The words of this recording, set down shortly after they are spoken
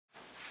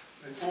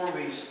Before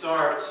we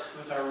start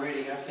with our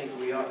reading, I think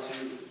we ought to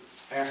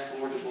ask the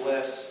Lord to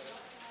bless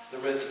the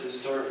rest of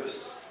this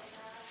service.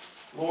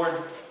 Lord,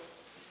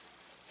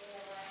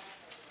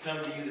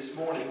 come to you this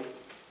morning.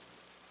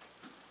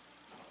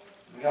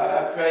 God,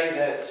 I pray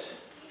that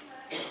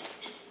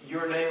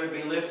your name would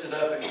be lifted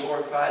up and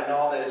glorified in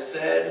all that is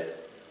said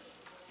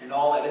and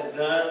all that is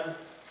done.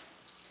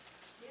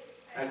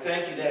 I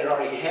thank you that it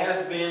already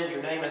has been.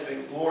 Your name has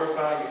been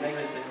glorified. Your name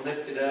has been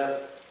lifted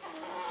up.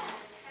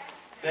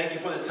 Thank you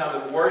for the time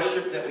of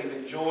worship that we've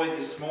enjoyed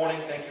this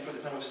morning. Thank you for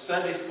the time of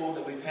Sunday school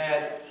that we've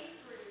had,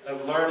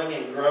 of learning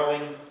and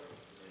growing.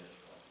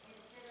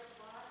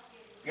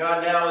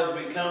 God, now as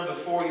we come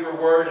before your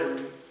word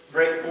and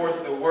break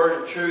forth the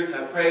word of truth,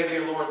 I pray,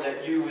 dear Lord,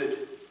 that you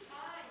would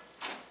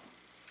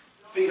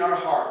feed our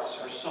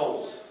hearts, our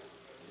souls.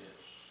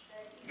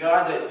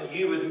 God, that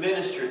you would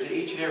minister to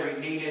each and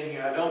every need in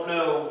here. I don't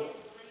know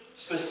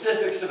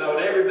specifics about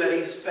what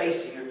everybody's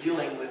facing or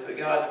dealing with, but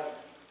God,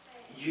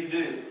 you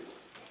do.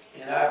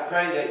 And I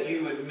pray that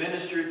you would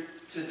minister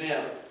to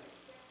them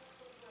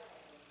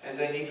as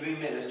they need to be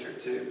ministered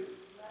to.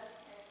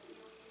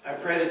 I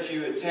pray that you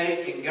would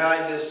take and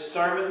guide this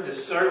sermon,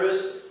 this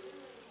service,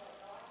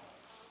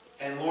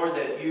 and Lord,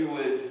 that you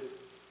would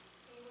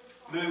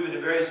move in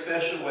a very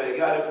special way.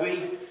 God,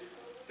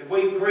 if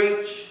we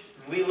preach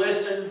and we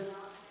listen,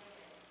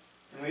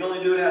 and we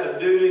only do it out of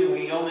duty, and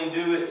we only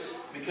do it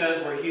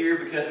because we're here,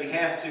 because we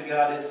have to,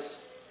 God,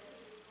 it's,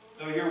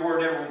 though your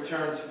word never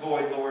returns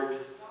void, Lord,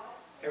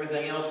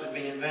 everything else would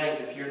be in vain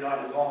if you're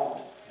not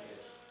involved.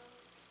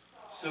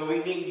 So we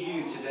need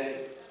you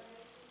today.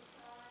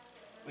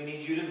 We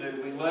need you to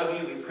move. We love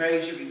you. We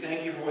praise you. We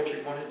thank you for what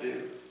you're going to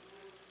do.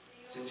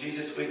 It's in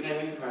Jesus' sweet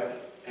name we pray.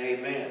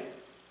 Amen.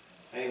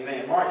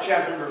 Amen. Mark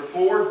chapter number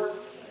 4.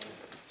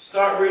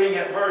 Start reading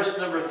at verse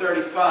number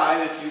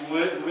 35, if you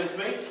would, with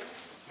me.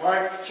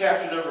 Mark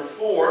chapter number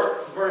 4,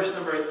 verse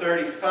number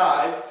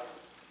 35.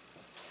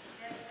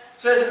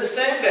 It says, "In the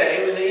same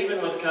day, when the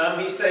even was come,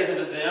 he said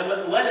unto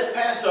them, Let us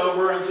pass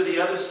over unto the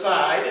other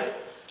side.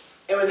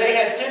 And when they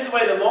had sent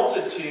away the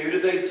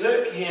multitude, they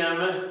took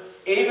him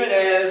even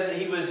as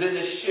he was in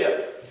the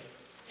ship.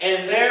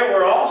 And there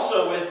were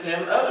also with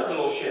him other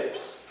little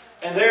ships.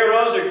 And there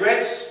arose a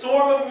great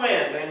storm of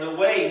wind, and the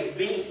waves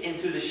beat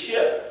into the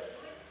ship,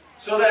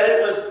 so that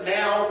it was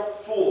now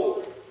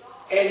full.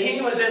 And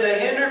he was in the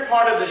hinder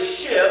part of the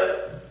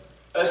ship,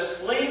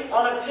 asleep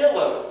on a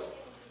pillow.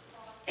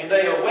 And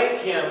they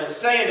awake him, and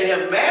say unto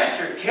him,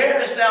 Master,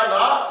 carest thou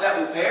not that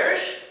we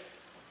perish?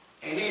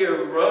 And he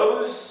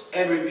arose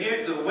and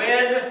rebuked the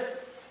wind,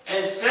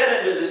 and said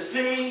unto the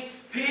sea,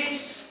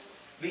 Peace,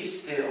 be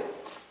still.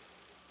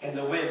 And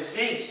the wind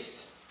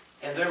ceased,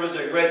 and there was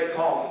a great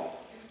calm.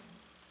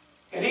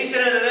 And he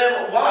said unto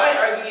them, Why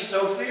are ye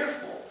so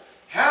fearful?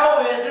 How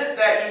is it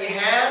that ye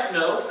have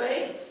no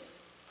faith?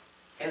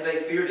 And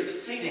they feared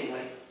exceedingly,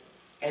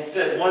 and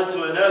said one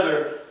to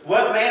another,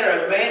 What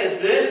manner of man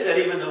is this, that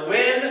even the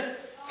wind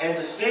and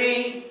the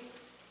sea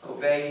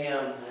obey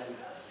him?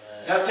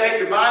 Now take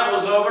your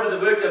Bibles over to the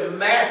book of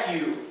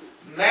Matthew.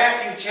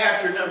 Matthew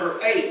chapter number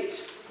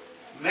 8.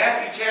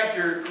 Matthew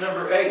chapter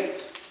number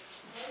 8.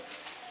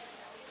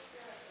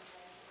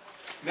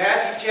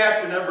 Matthew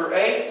chapter number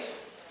 8.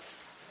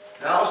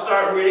 Now I'll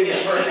start reading at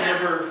verse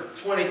number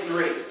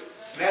 23.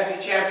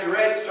 Matthew chapter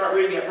 8, start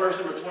reading at verse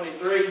number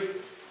 23.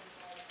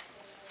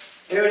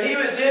 And when he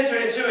was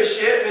entered into a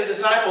ship, his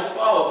disciples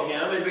followed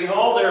him. And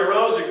behold, there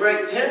arose a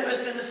great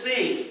tempest in the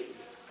sea,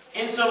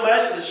 insomuch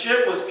that the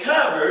ship was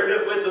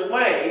covered with the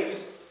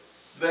waves,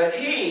 but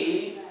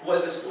he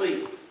was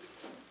asleep.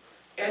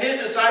 And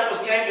his disciples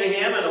came to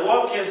him and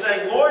awoke him,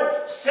 saying,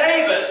 Lord,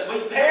 save us,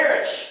 we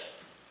perish.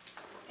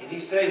 And he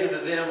said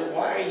unto them,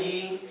 Why are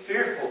ye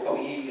fearful, O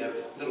ye of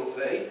little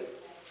faith?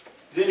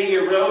 Then he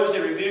arose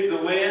and rebuked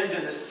the winds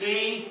and the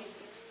sea,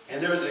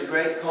 and there was a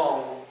great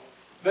calm.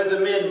 But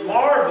the men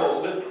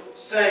marveled,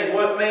 saying,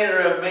 What manner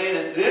of man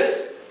is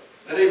this,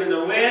 that even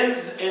the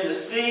winds and the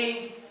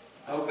sea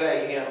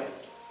obey him?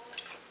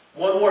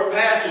 One more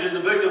passage in the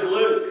book of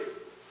Luke,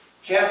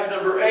 chapter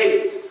number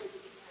 8.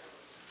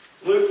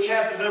 Luke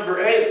chapter number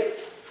 8,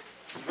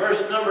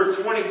 verse number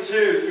 22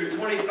 through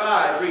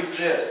 25 reads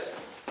this.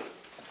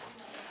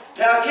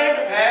 Now it came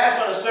to pass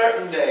on a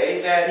certain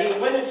day that he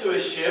went into a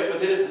ship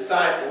with his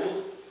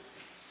disciples,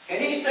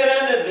 and he said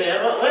unto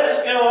them, Let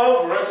us go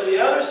over unto the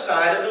other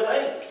side of the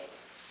lake.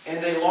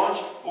 And they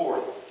launched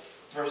forth.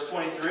 Verse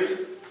 23,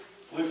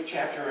 Luke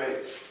chapter 8.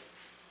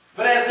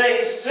 But as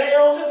they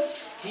sailed,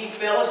 he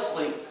fell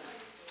asleep.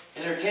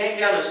 And there came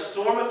down a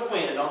storm of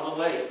wind on the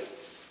lake.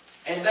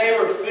 And they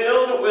were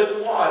filled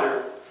with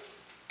water,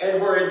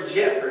 and were in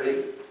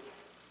jeopardy.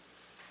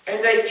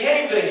 And they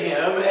came to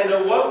him and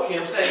awoke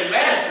him, saying,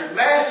 Master,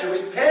 Master,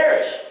 we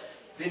perish.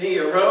 Then he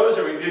arose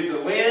and rebuked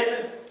the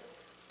wind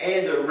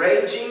and the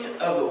raging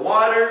of the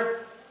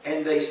water,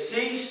 and they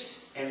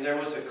ceased, and there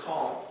was a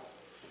calm.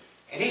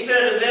 And he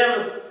said unto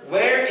them,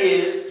 Where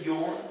is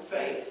your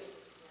faith?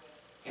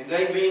 And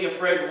they, being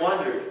afraid,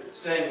 wondered,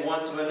 saying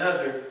one to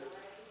another,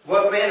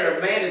 What manner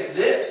of man is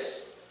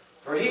this?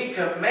 For he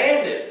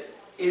commandeth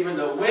even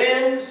the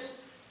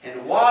winds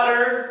and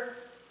water,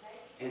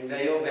 and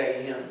they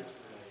obey Him.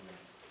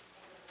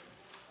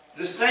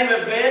 The same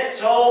event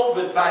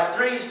told by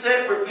three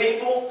separate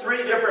people,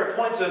 three different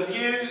points of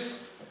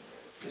views,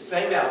 the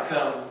same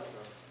outcome.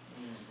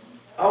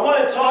 I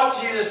want to talk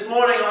to you this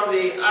morning on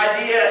the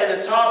idea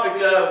and the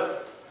topic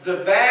of the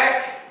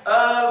back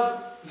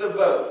of the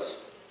boat.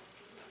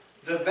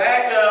 The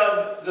back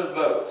of the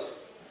boat.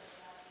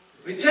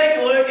 We take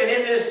a look, and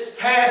in this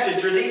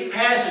passage, or these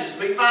passages,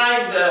 we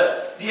find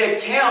the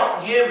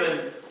account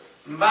given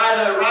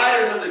by the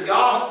writers of the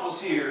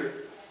Gospels here.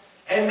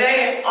 And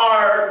they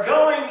are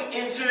going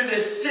into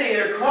this sea.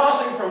 They're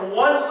crossing from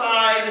one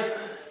side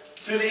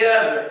to the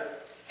other.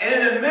 And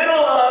in the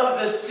middle of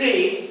the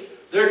sea,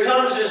 there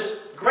comes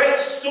this great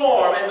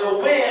storm and the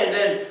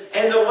wind,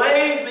 and the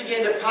waves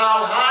begin to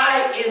pile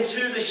high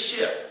into the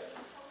ship.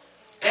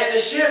 And the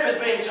ship is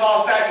being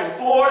tossed back and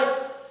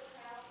forth.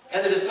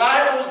 And the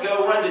disciples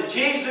go run to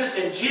Jesus,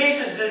 and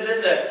Jesus is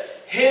in the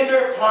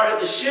hinder part of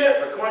the ship,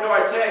 according to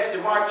our text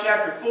in Mark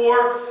chapter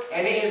 4,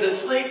 and he is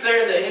asleep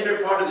there in the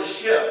hinder part of the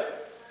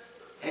ship.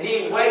 And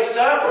he wakes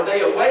up, or they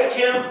awake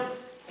him,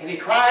 and he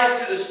cries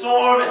to the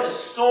storm, and the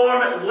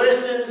storm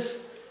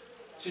listens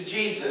to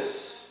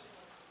Jesus.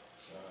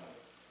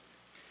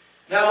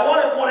 Now I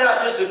want to point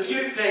out just a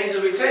few things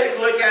as we take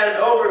a look at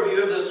an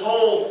overview of this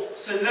whole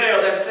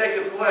scenario that's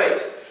taken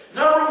place.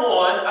 Number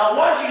one, I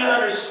want you to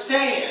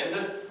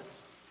understand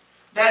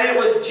that it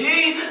was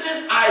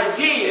Jesus'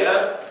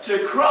 idea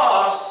to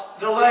cross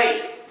the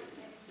lake.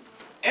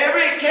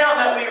 Every account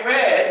that we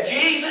read,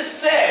 Jesus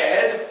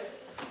said,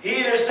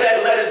 He either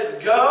said, let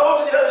us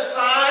go to the other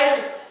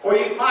side, or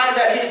you find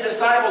that His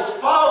disciples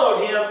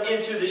followed Him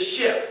into the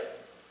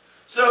ship.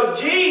 So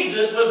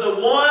Jesus was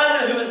the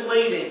one who was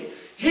leading.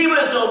 He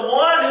was the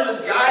one who was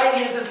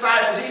guiding His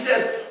disciples. He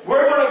says,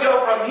 we're going to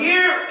go from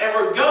here, and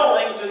we're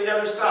going to the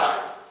other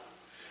side.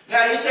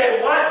 Now you say,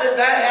 what does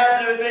that have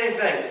to do with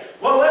anything?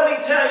 Well, let me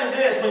tell you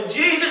this. When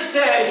Jesus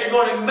says you're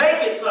going to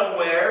make it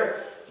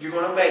somewhere, you're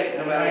going to make it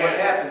no matter what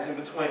happens in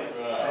between.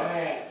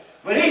 Right.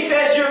 When He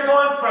says you're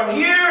going from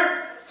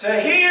here to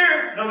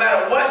here, no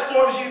matter what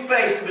storms you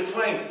face in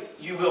between,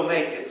 you will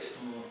make it.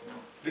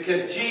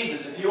 Because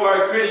Jesus, if you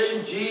are a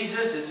Christian,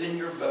 Jesus is in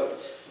your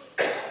boat.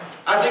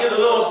 I think of the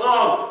little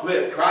song,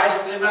 with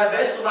Christ in my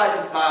vessel I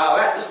can smile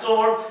at the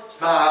storm,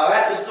 smile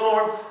at the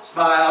storm,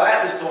 smile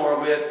at the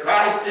storm. With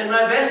Christ in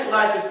my vessel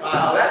I can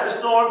smile at the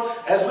storm,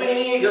 as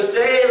we go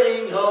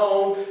sailing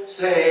home,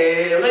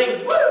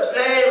 sailing, woo,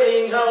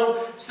 sailing home,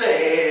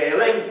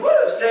 sailing,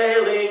 woo,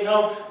 sailing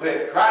home.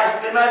 With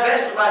Christ in my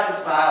vessel I can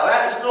smile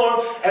at the storm,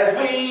 as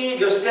we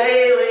go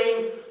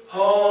sailing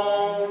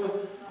home.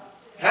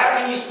 How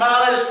can you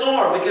smile at a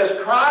storm? Because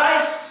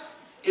Christ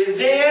is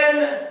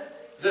in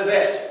the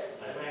vessel.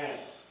 Amen.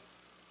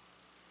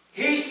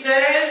 He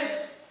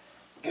says,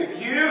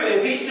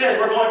 if He says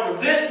we're going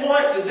from this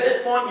point to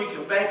this point, you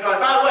can bank on it.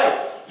 By the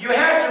way, you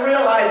have to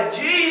realize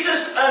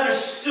Jesus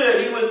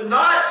understood. He was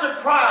not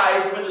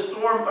surprised when the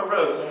storm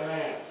arose.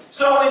 Amen.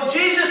 So when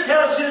Jesus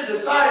tells His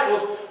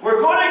disciples,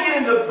 we're going to get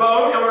in the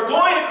boat and we're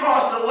going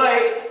across the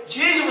lake,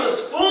 Jesus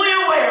was fully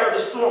aware of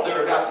the storm they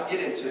were about to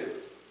get into.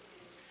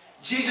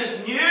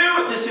 Jesus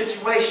knew the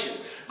situations.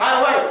 By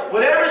the way,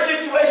 whatever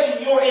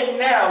situation you're in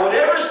now,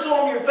 whatever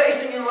storm you're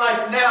facing in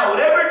life now,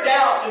 whatever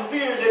doubts and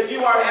fears that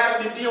you are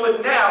having to deal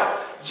with now,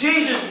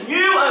 Jesus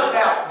knew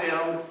about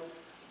them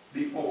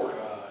before.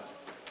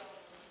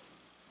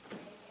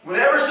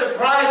 Whatever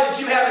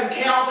surprises you have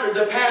encountered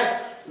the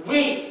past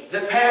week,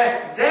 the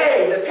past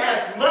day, the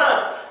past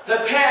month, the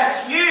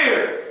past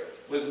year,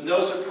 was no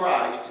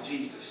surprise to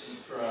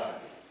Jesus. That's right.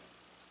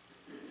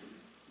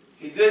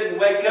 He didn't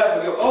wake up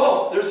and go,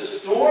 oh, there's a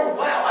storm?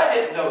 Wow, I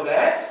didn't know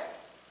that.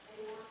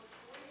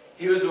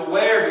 He was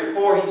aware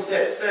before He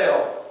set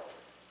sail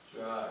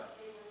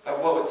of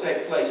what would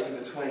take place in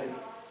between.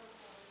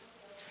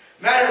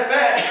 Matter of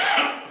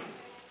fact,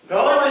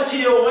 not only was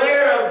He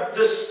aware of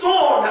the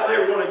storm that they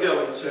were going to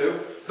go into,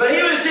 but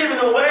He was even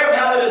aware of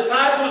how the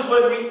disciples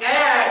would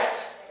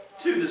react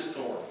to the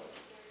storm.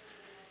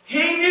 He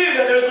knew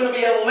that there was going to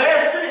be a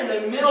lesson in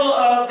the middle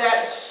of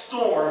that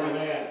storm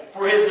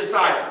for His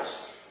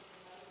disciples.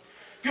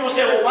 People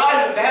say, well,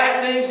 why do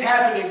bad things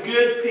happen to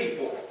good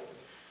people?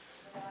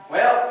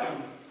 Well,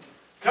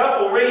 a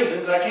couple of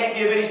reasons. I can't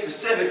give any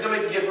specifics.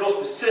 Nobody can give real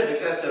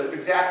specifics as to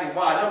exactly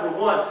why. Number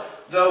one,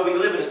 though, we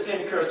live in a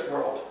sin-cursed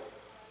world.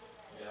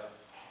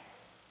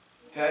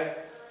 Okay?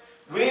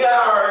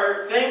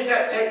 Things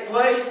that take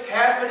place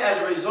happen as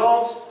a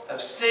result of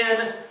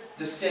sin,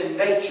 the sin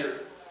nature.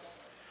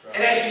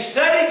 And as you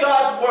study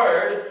God's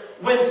Word,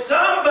 when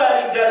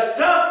somebody does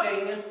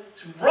something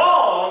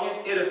wrong,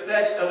 it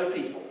affects other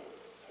people.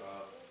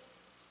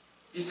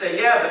 You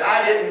say, yeah, but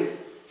I didn't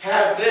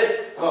have this.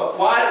 Well,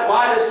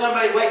 why does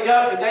somebody wake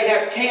up and they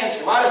have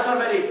cancer? Why does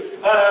somebody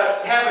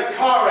have a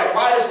car wreck?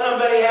 Why does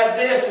somebody have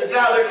this and it's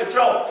out of their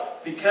control?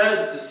 Because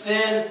it's a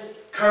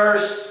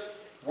sin-cursed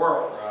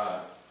world.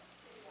 Right.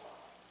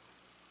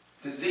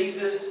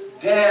 Diseases,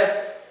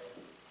 death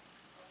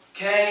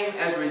came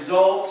as a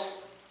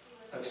result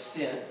of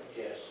sin.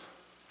 Yes.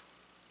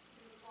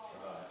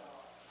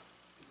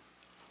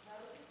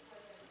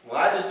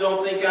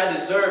 don't think I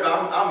deserve.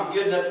 I'm a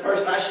good enough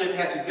person. I shouldn't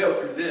have to go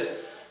through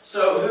this.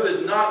 So who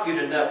is not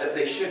good enough that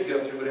they should go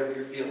through whatever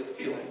you're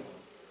feeling?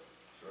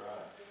 Right.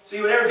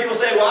 See, whenever people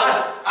say,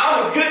 well,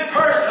 I'm a good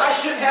person, I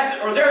shouldn't have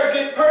to, or they're a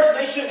good person,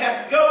 they shouldn't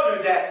have to go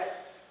through that.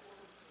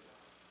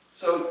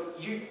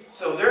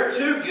 So they're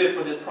too good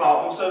for this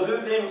problem. So who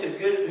then is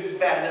good, who's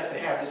bad enough to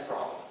have this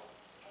problem?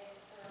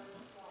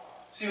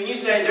 See, when you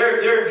say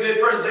they're a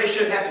good person, they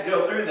shouldn't have to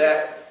go through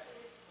that,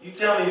 you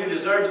tell me who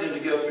deserves them to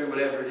go through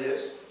whatever it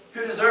is.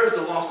 Who deserves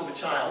the loss of a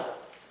child?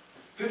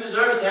 Who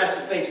deserves to have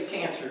to face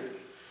cancer?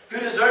 Who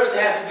deserves to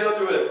have to go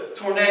through a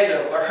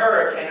tornado, a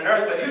hurricane, an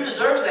earthquake? Who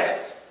deserves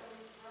that?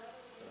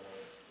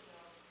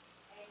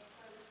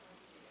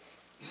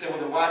 You say, well,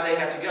 then why do they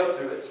have to go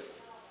through it?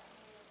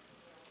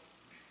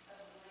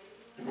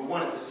 Number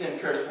one, it's a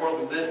sin-cursed world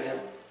we live in.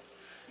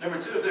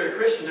 Number two, if they're a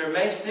Christian, there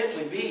may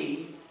simply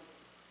be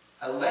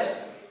a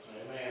lesson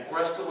for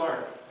us to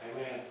learn.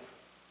 Amen.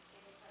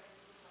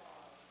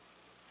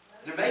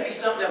 There may be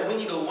something that we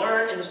need to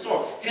learn in the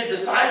storm. His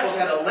disciples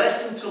had a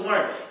lesson to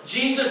learn.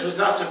 Jesus was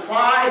not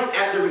surprised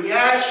at the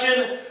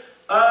reaction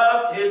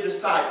of his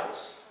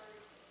disciples.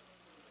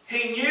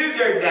 He knew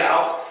their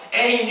doubts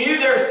and he knew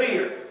their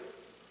fear.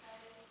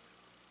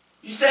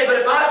 You say, but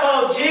if I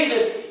follow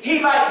Jesus,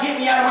 he might get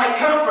me out of my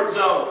comfort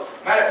zone.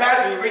 Matter of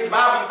fact, when you read the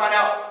Bible, you find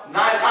out 9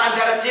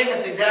 times out of 10,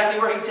 that's exactly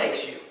where he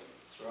takes you.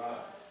 That's right.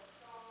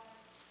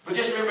 But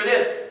just remember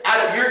this,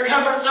 out of your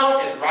comfort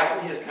zone is right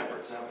in his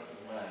comfort zone.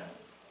 Amen.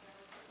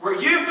 Where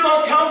you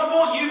feel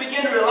uncomfortable, you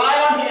begin to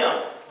rely on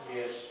him.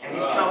 Yes. And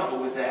he's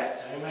comfortable with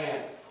that.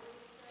 Amen.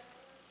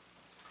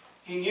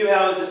 He knew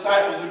how his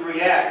disciples would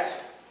react.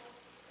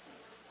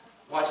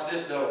 Watch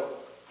this though.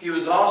 He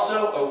was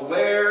also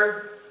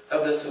aware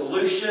of the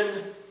solution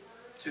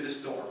to the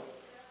storm.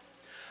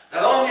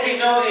 Not only did he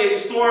know the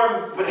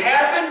storm would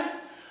happen,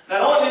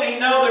 not only did he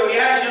know the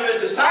reaction of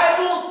his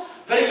disciples,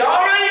 but he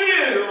already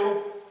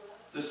knew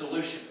the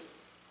solution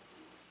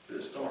to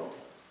the storm.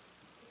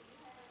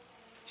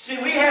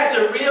 See, we have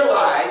to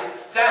realize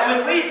that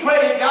when we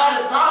pray to God,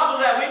 it's not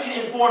so that we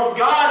can inform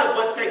God of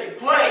what's taking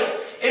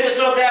place. It is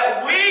so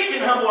that we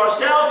can humble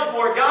ourselves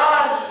before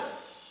God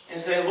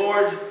and say,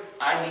 Lord,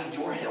 I need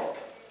your help.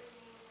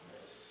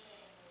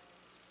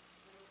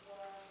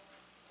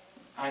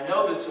 I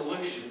know the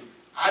solution.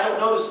 I don't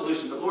know the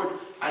solution, but Lord,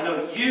 I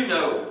know you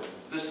know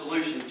the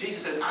solution.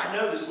 Jesus says, I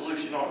know the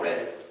solution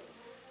already.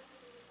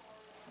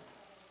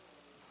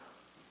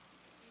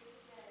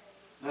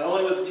 Not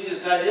only was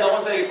Jesus' idea, I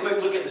want to take a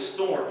quick look at the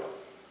storm.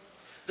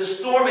 The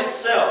storm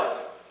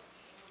itself.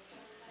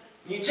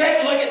 When you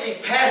take a look at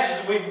these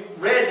passages we've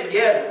read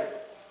together,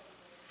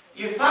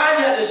 you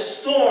find that the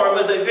storm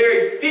was a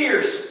very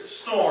fierce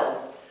storm.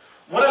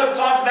 One of them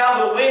talked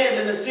about the winds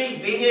and the sea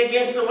beating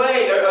against the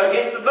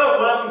against the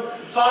boat. One of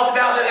them talked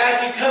about them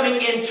actually coming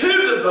into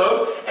the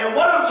boat. And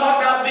one of them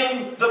talked about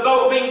the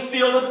boat being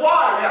filled with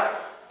water. Now,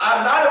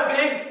 I'm not a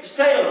big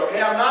sailor,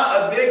 okay? I'm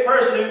not a big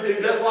person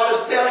who does a lot of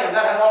sailing. I've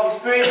not had a lot of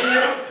experience in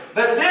it.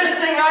 But this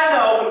thing I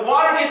know, when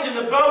water gets in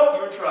the boat,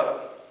 you're in trouble.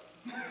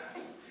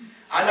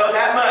 I know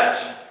that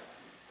much.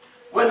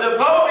 When the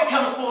boat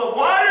becomes full of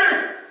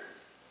water,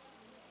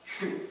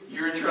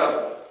 you're in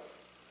trouble.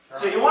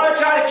 So you want to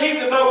try to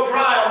keep the boat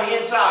dry on the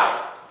inside.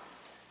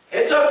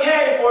 It's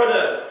okay for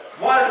the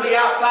water to be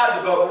outside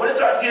the boat, but when it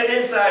starts getting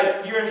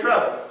inside, you're in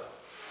trouble.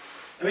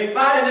 And we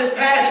find in this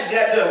passage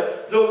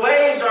that the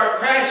waves are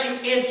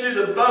crashing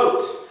into the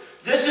boat.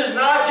 This is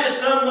not just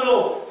some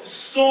little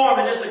storm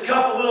and just a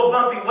couple little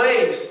bumpy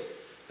waves.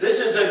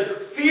 This is a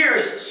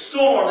fierce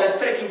storm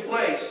that's taking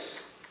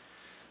place.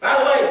 By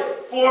the way,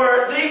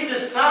 for these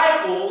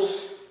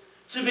disciples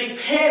to be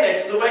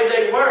panicked the way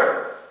they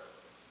were,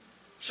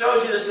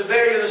 shows you the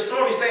severity of the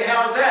storm. You say,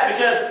 how is that?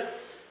 Because,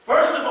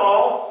 first of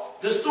all,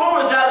 the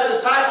storm was out of the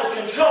disciples'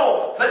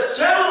 control. But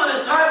several of the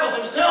disciples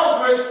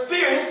themselves were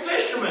experienced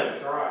fishermen.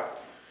 That's right.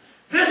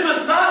 This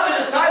was not the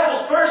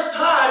disciples' first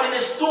time in a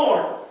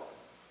storm.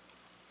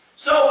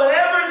 So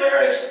whenever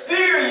they're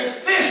experienced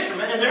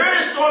fishermen and they're in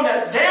a storm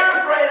that they're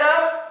afraid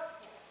of,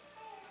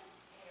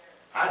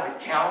 I'd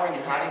be cowering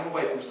and hiding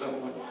away from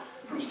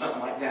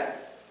something like that.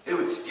 It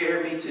would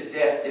scare me to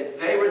death. If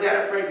they were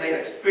that afraid and they'd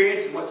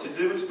experienced what to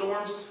do in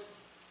storms,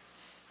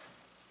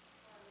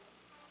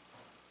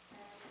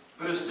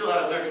 but it was still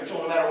out of their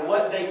control. No matter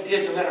what they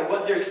did, no matter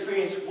what their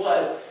experience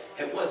was,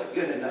 it wasn't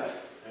good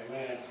enough.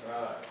 Amen.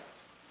 Right.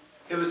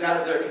 It was out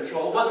of their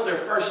control. It wasn't their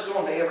first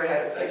storm they ever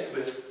had to face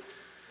with.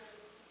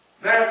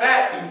 Matter of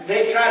fact,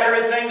 they tried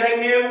everything they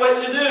knew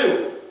what to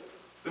do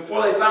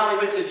before they finally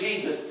went to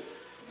Jesus.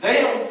 They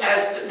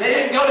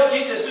didn't go to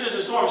Jesus as soon as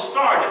the storm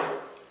started.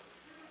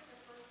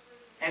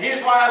 And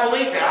here's why I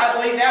believe that.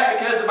 I believe that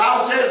because the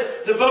Bible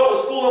says the boat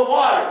was full of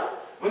water.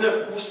 When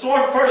the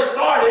storm first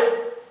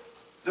started,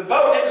 the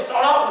boat didn't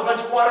start off with a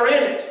bunch of water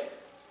in it.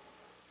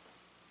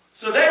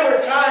 So they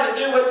were trying to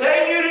do what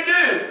they knew to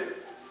do.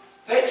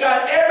 They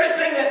tried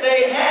everything that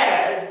they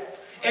had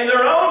in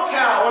their own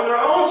power, in their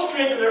own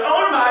strength, in their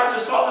own might to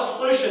solve the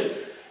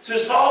solution, to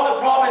solve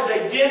the problem that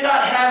they did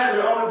not have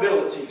in their own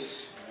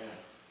abilities.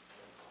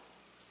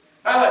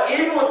 By the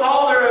way, even with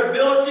all their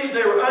abilities,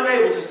 they were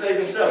unable to save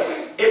themselves.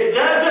 It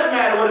doesn't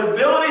matter what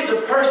abilities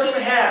a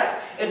person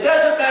has. It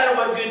doesn't matter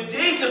what good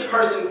deeds a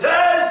person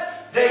does.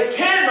 They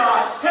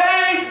cannot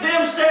save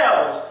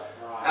themselves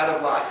out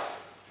of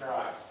life.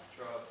 Right.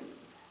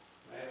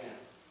 Amen.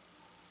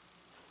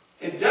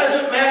 It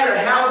doesn't matter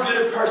how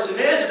good a person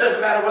is. It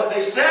doesn't matter what they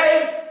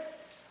say.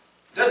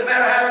 It doesn't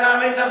matter how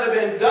many times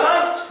they've been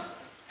dunked,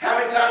 how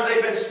many times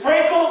they've been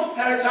sprinkled,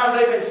 how many times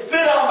they've been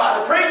spit on by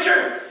the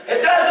preacher.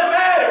 It doesn't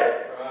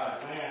matter.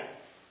 Right. Man.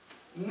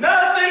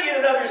 Nothing in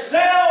and of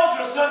yourselves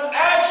or some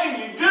action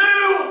you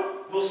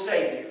do will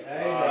save you.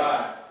 Amen.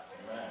 Right.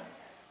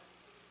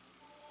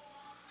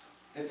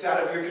 It's out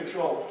of your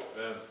control.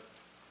 Amen.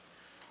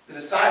 The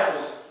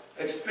disciples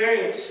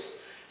experienced,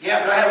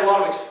 yeah, but I have a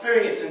lot of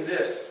experience in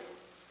this.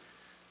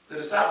 The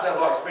disciples had a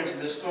lot of experience in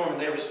this storm,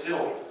 and they were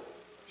still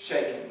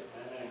shaking.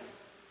 Amen.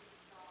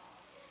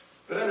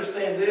 But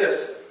understand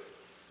this,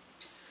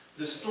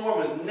 the storm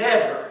was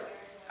never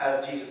out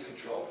of Jesus'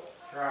 control.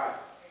 Right.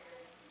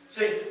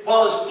 See,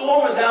 while the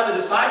storm was out of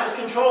the disciples'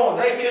 control, and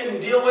they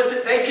couldn't deal with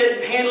it, they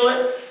couldn't handle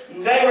it,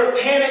 and they were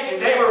panicked,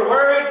 and they were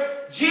worried,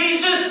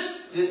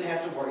 Jesus didn't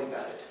have to worry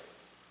about it.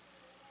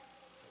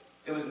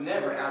 It was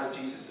never out of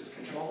Jesus'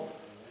 control.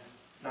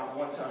 Not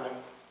one time.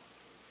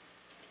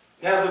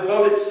 Now the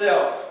boat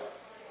itself.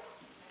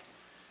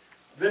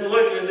 I've been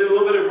looking and doing a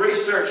little bit of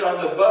research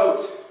on the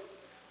boat.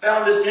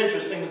 Found this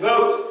interesting. The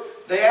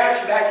boat, they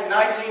actually back in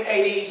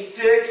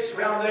 1986,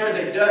 around there,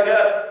 they dug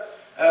up,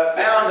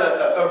 found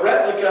a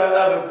replica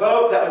of a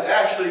boat that was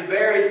actually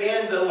buried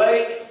in the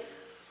lake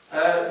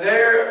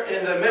there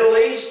in the Middle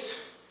East.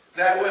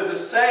 That was the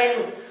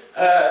same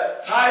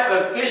type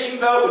of fishing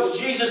boat which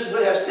Jesus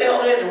would have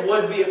sailed in and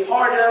would be a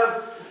part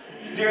of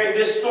during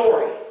this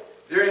story,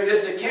 during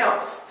this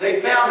account.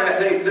 They found that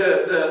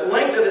the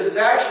length of this is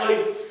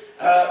actually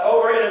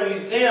over in a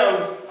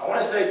museum. I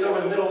want to say it's over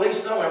in the Middle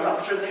East somewhere. I'm not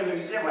for sure the name of the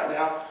museum right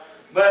now.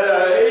 But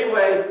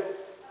anyway,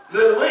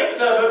 the length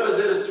of it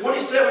was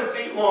 27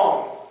 feet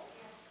long,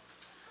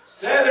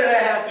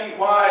 7.5 feet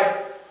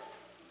wide,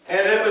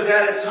 and it was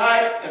at its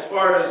height, as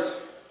far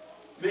as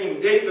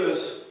being deep, it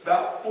was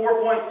about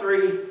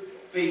 4.3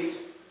 feet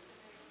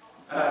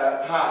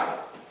high.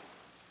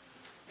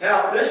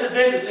 Now, this is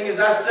interesting. As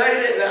I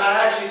studied it, and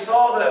I actually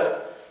saw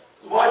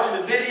watching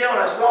the video, and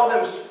I saw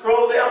them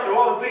scroll down through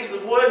all the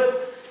pieces of wood.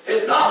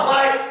 It's not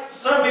like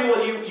some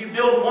people, you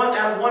build one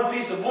out of one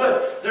piece of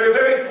wood. They're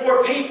very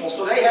poor people,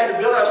 so they had to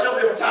build out several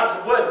different types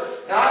of wood.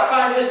 Now, I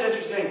find this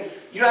interesting.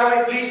 You know how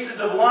many pieces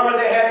of lumber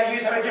they had to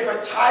use? How many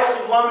different types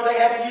of lumber they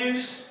had to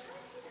use?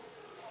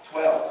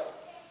 12.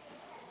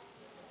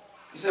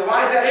 You say,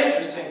 why is that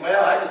interesting?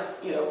 Well,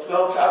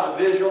 12 tribes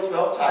of Israel,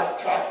 12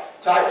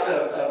 types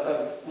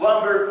of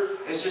lumber.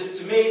 It's just,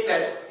 to me,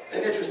 that's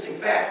an interesting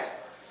fact.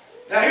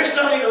 Now, here's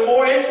something even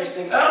more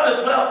interesting. Of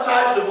the 12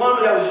 types of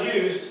lumber that was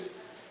used,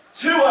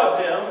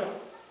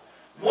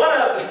 one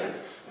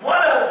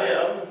of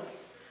them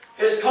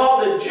is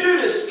called the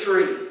Judas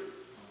tree.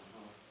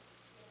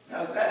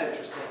 Now, isn't that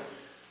interesting?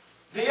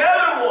 The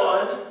other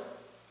one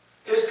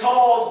is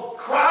called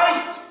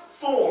Christ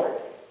thorn.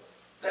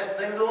 That's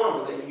the name of the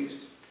lumber they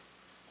used.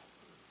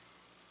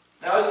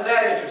 Now, isn't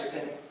that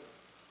interesting?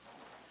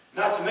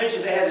 Not to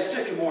mention they had the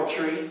sycamore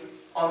tree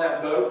on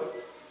that boat.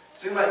 It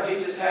seemed like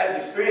Jesus had an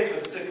experience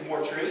with the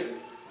sycamore tree.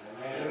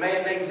 Amen. A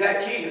man named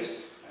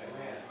Zacchaeus.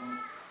 Amen.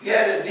 He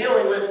had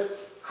dealing with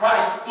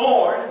Christ's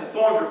thorn. The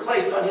thorns were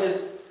placed on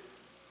his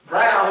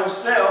brow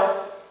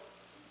himself.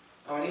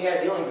 He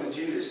had dealing with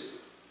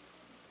Judas.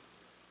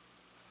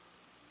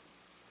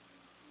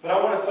 But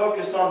I want to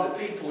focus on the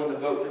people in the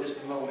boat for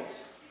just a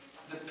moment.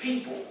 The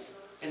people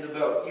in the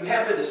boat. You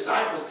have the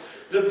disciples.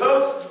 The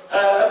boats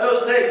of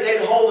those days,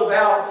 they'd hold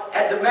about,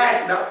 at the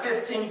max, about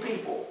 15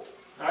 people.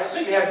 All right, so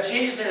you have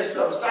Jesus and his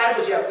 12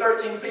 disciples. You have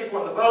 13 people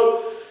in the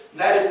boat.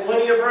 That is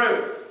plenty of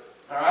room.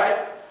 All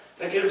right?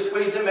 They could have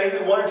squeezed in maybe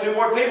one or two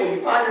more people.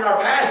 You find in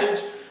our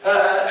passage,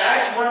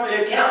 actually one of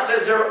the accounts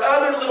says there were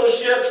other little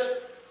ships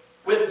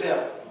with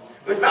them.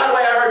 But by the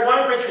way, I heard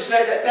one preacher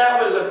say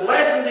that was a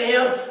blessing to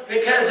him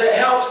because it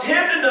helps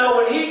him to know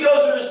when he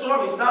goes through the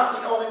storm, he's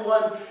not the only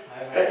one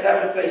that's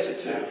having to face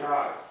it too. That's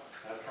right.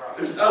 That's right.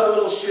 There's other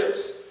little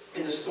ships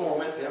in the storm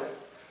with them.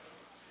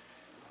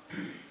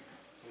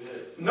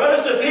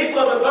 Notice the people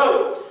of the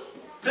boat.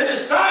 The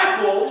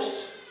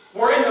disciples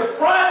were in the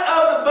front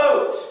of the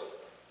boat.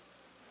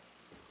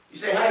 You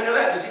say, how do you know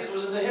that? Because Jesus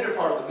was in the hinder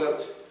part of the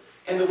boat.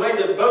 And the way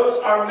the boats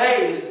are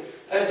made,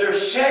 as they're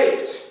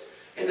shaped,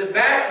 in the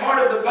back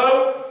part of the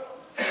boat,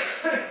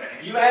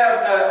 you have,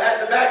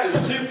 at the back,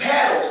 there's two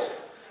paddles.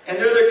 And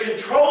they're the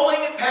controlling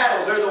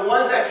paddles. They're the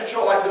ones that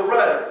control, like the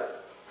rudder.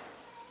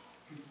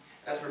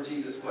 That's where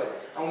Jesus was.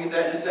 I'm going to get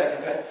that in a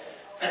second, okay?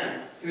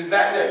 He was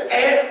back there.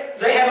 And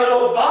they had a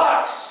little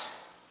box.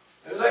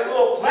 It was like a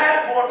little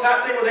platform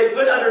type thing where they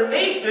put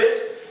underneath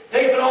it,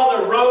 they put all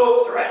their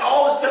ropes, right?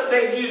 All the stuff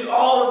they use,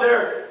 all of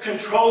their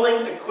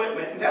controlling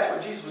equipment. And that's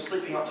what Jesus was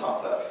sleeping on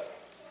top of.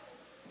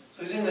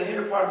 So he's in the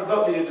hinder part of the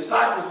boat. The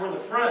disciples were in the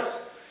front.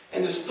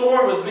 And the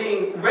storm was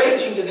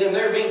raging to them.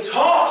 They were being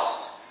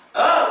tossed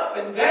up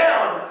and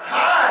down,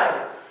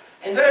 high.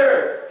 And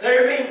they're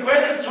being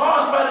greatly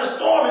tossed by the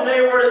storm, and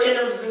they were in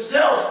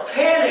themselves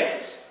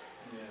panicked.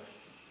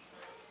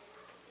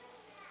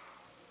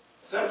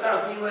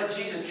 Sometimes when you let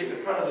Jesus get in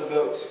front of the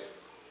boat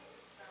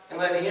and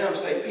let Him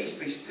say, peace,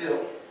 be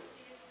still,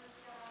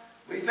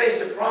 we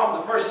face a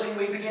problem. The first thing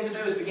we begin to do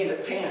is begin to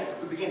panic.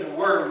 We begin to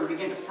worry. We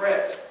begin to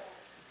fret.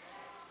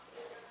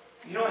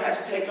 You don't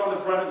have to take on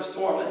the brunt of the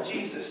storm. Let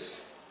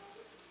Jesus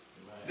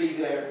be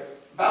there.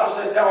 The Bible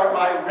says, thou art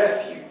my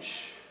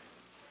refuge.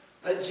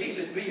 Let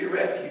Jesus be your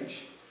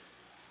refuge.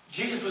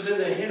 Jesus was in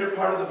the hinder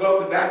part of the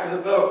boat, the back of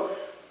the boat.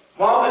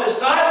 While the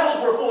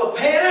disciples were full of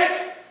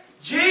panic,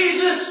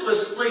 Jesus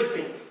was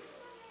sleeping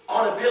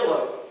on a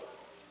pillow.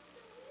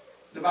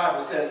 The Bible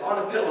says,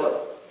 on a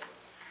pillow.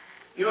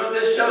 You know what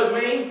this shows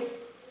me?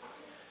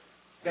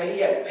 That He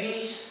had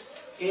peace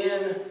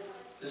in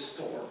the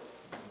storm.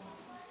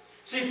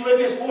 See,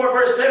 Philippians 4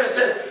 verse 7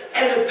 says,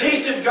 and the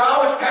peace of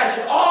God which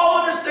passeth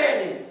all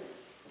understanding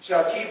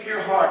shall keep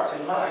your hearts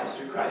and minds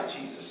through Christ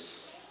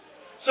Jesus.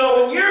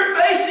 So when you're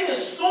facing a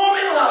storm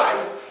in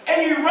life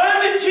and you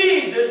run to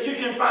Jesus, you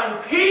can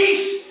find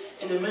peace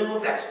in the middle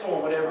of that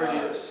storm, whatever it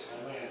is.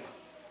 Amen.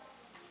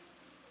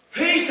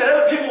 Peace that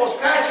other people will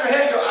scratch your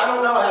head and go, I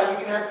don't know how you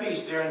can have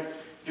peace during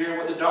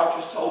what the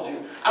doctors told you.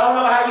 I don't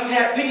know how you can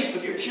have peace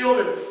with your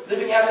children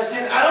living out in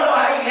sin. I don't know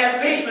how you can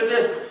have peace with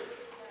this.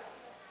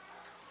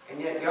 And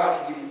yet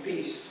God can give you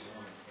peace.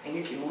 And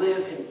you can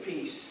live in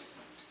peace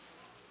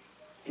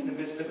in the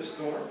midst of a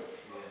storm.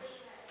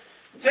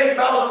 Yes. Take the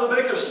Bible to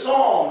the book of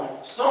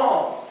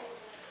Psalm.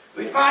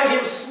 We find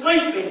him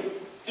sleeping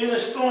in the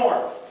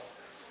storm.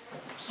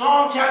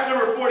 Psalm chapter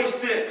number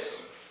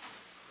 46.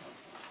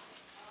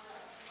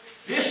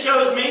 This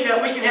shows me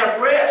that we can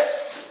have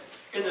rest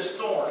in the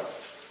storm.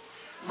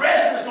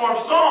 Rest in the storm.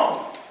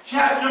 Psalm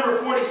chapter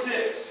number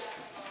 46.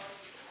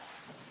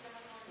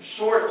 A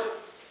short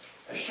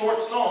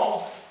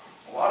psalm.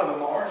 A lot of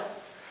them are.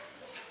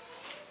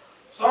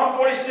 Psalm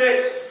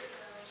 46.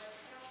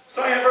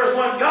 Starting at verse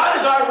 1. God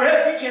is our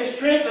refuge and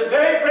strength, the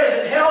very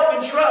present help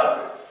in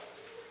trouble.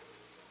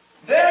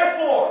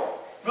 Therefore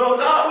will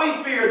not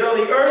we fear, though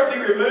the earth be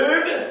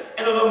removed,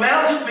 and though the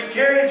mountains be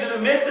carried into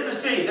the midst of the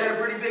sea. Is that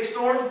a pretty big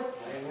storm?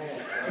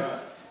 Amen. Right.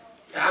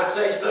 I'd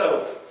say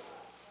so.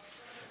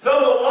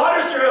 Though the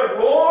waters thereof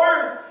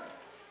roar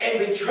and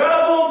be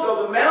troubled,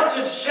 though the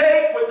mountains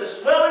shake with the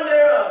swelling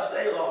thereof,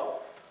 Selah.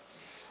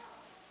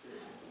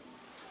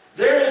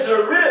 There is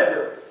a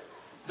river,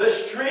 the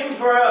streams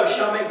whereof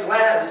shall make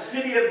glad the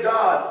city of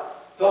God,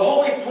 the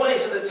holy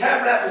place of the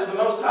tabernacles of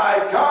the Most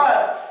High.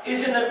 God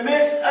is in the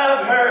midst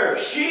of her.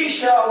 She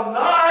shall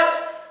not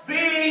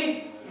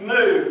be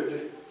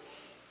moved.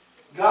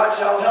 God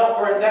shall help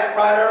her in that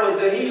right early.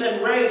 The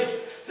heathen raged,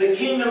 the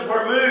kingdoms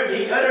were moved.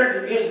 He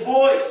uttered his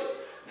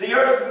voice. The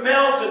earth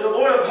melted. The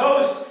Lord of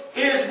hosts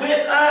is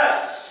with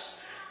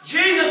us.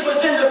 Jesus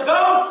was in the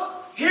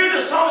boat. Here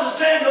the psalmist is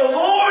saying, the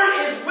Lord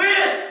is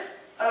with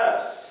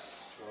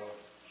us.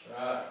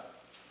 Right.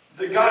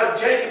 The God of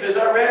Jacob is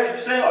our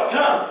refuge. Selah,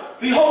 come,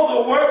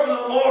 behold the works of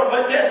the Lord,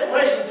 what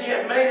desolations He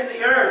hath made in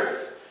the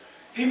earth.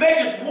 He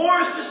maketh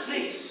wars to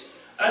cease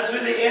unto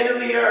the end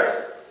of the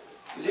earth,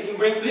 because He can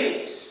bring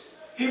peace.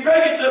 He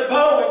breaketh the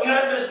bow and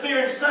cutteth the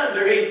spear in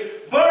sunder. He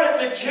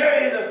burneth the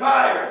chariot in the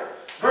fire.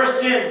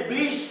 Verse 10,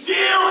 be still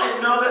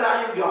and know that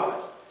I am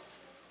God.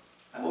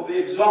 I will be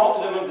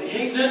exalted among the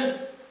heathen.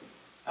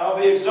 I will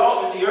be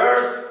exalted in the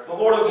earth. The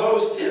Lord of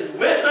hosts is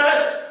with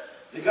us.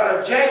 The God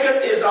of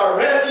Jacob is our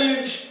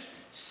refuge.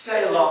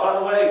 Selah. By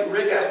the way,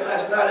 Rick asked me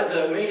last night at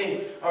the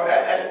meeting, or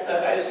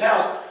at his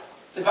house,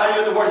 if I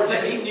knew what the word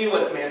said. He knew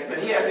what it meant, but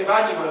he asked me if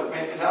I knew what it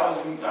meant, because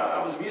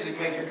I was a music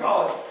major in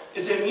college.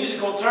 It's a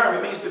musical term.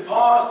 It means to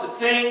pause, to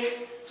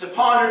think, to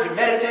ponder, to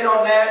meditate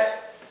on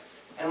that.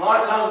 And a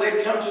lot of times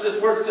they'd come to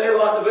this word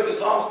Selah in the book of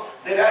Psalms,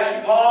 they'd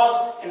actually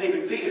pause and they'd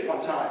repeat it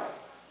one time.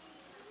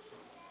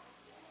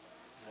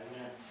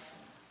 Amen.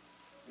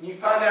 And you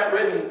find that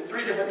written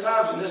 3 different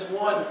times in this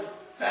one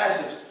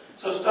passage.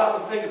 So stop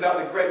and think about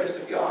the greatness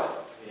of God.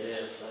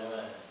 Yes,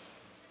 amen.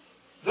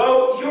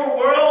 Though your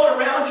world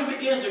around you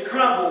begins to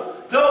crumble,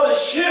 though the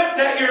ship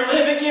that you're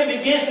living in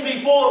begins to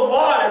be full of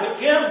water,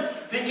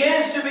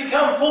 begins to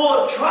become full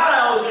of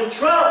trials and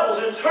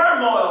troubles and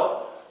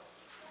turmoil,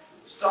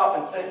 stop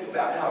and think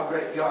about how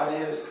great God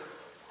is.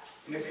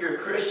 And if you're a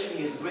Christian,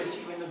 He is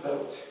with you in the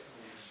boat. Yes,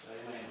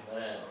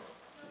 amen.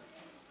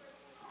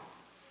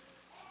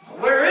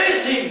 Where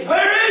is He?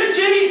 Where is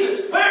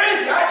Jesus? Where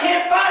is He? I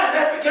can't find Him.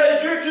 That's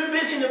because you're too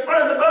busy in the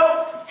front of the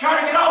boat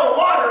trying to get all the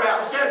water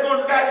out instead of going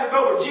to the back of the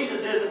boat where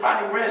Jesus is and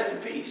finding rest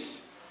and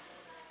peace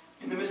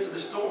in the midst of the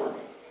storm.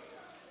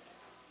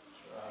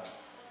 That's right.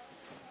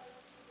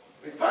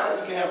 We find that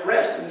you can have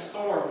rest in the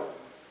storm.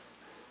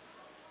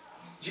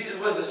 Jesus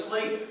was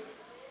asleep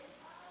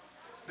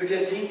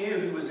because He knew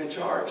who was in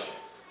charge.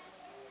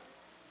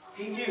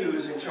 He knew who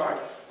was in charge.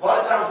 A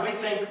lot of times we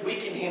think we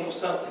can handle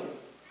something.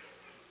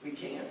 We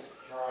can't.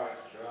 That's right.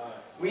 That's right.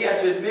 We have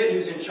to admit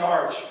who's in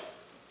charge.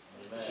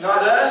 Amen. It's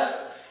not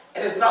us.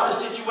 And it's not the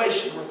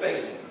situation we're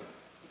facing.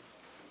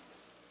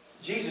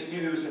 Jesus knew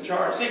who was in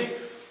charge. See,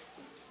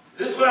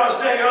 this is what I was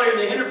saying earlier. In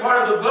the inner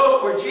part of the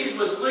boat where Jesus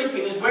was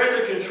sleeping is where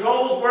the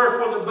controls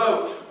were for the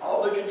boat.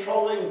 All the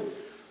controlling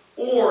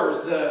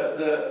oars,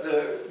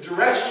 the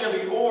direction of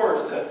the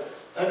oars,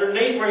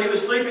 underneath where he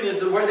was sleeping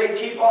is where they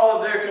keep all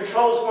of their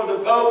controls for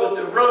the boat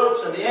with the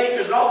ropes and the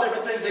anchors and all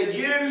different things they'd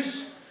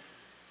use.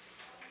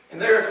 And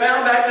they were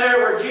found back there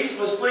where Jesus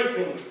was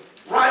sleeping,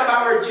 right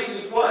by where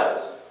Jesus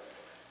was.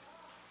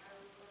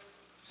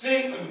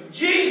 See,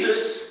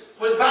 Jesus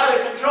was by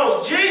the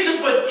controls.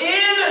 Jesus was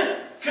in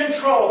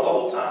control the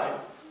whole time.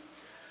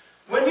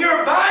 When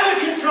you're by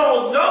the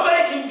controls,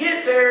 nobody can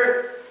get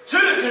there to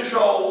the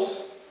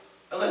controls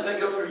unless they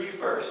go through you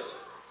first.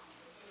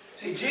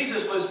 See,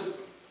 Jesus was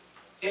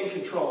in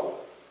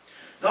control.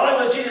 Not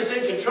only was Jesus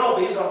in control,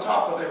 but he's on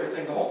top of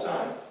everything the whole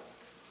time.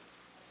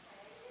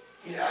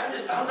 Yeah,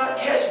 I'm not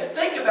catching it.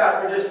 Think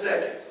about it for just a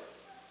second.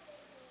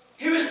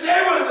 He was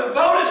there where the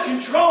boat is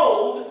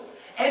controlled,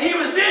 and he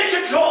was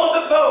in control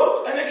of the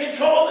boat and in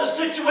control of the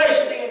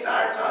situation the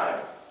entire time.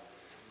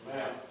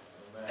 Amen.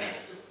 Amen.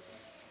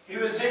 He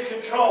was in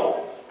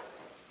control.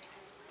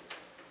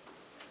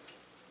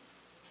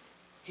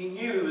 He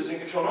knew he was in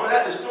control. Not only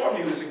that, the storm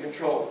knew he was in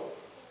control.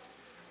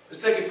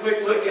 Let's take a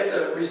quick look at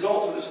the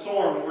results of the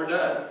storm and we're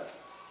done.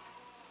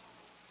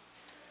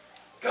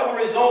 A couple of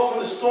results from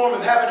the storm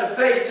of having to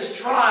face this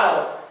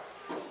trial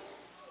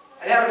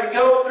and having to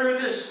go through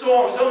this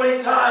storm. So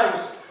many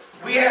times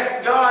we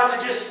ask God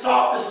to just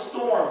stop the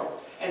storm.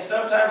 And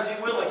sometimes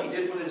he will, like he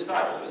did for the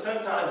disciples. But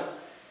sometimes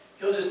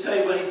he'll just tell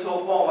you what he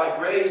told Paul, "My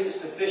grace is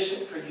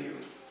sufficient for you."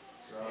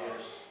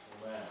 Yes.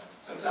 Amen.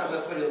 Sometimes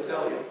that's what he'll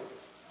tell you.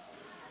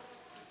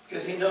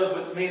 Because he knows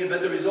what's needed.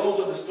 But the result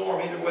of the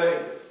storm, either way.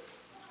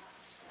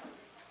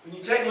 When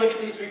you take a look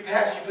at these three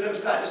passages, you put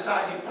them side by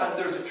side, you find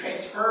there's a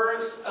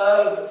transference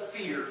of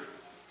fear.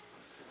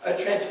 A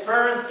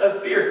transference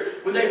of fear.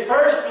 When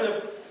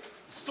the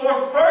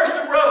storm first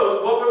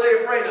arose, what were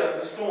they afraid of?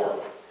 The storm.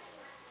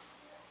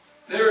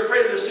 They were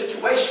afraid of their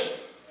situation.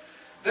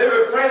 They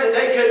were afraid that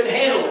they couldn't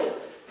handle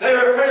it. They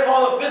were afraid of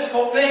all the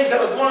physical things that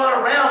was going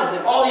on around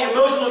them, all the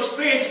emotional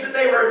experiences that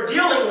they were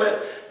dealing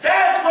with.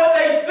 That's what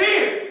they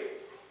feared.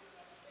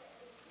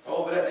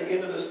 Oh, but at the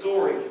end of the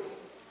story,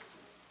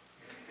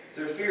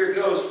 their fear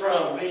goes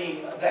from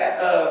being that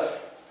of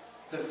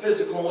the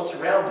physical and what's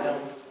around them.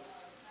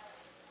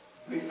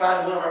 We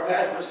find one of our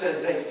passages where it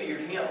says they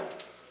feared him.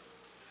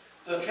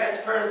 So the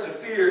transference of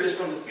fear is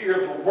from the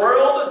fear of the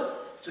world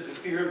to the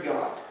fear of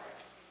God.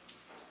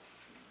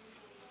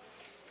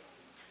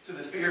 To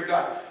the fear of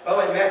God. By the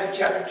way, Matthew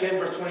chapter 10,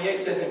 verse 28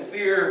 says, "And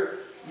fear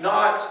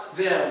not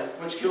them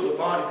which kill the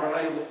body,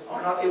 but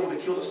are not able to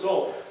kill the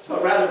soul,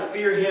 but rather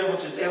fear him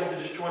which is able to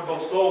destroy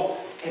both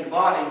soul and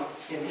body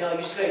in hell."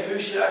 You say, who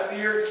should I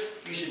fear?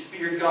 You should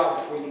fear God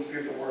before you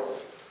fear the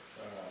world.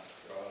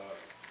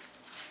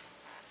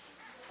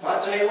 Well,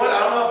 I tell you what, I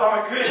don't know if I'm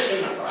a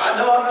Christian, or I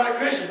know I'm not a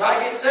Christian. If I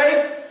get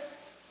saved,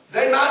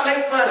 they might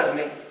make fun of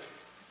me.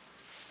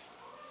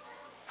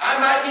 I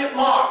might get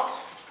mocked.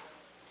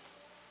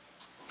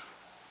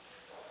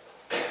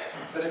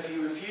 But if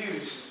you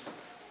refuse,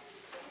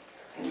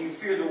 and you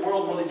fear the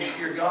world more than you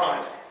fear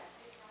God,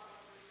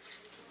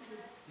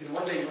 then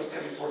one day you will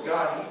stand before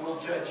God and he will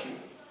judge you.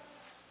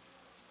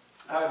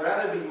 I would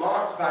rather be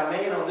mocked by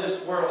man on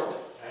this world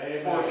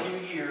for a few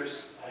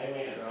years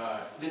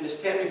than to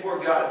stand before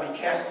God and be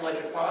cast in the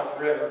lake of fire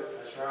forever.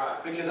 That's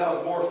right. Because I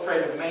was more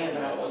afraid of man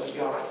than I was of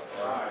God.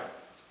 Right.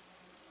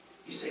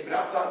 You say, but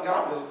I thought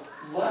God was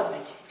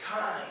loving,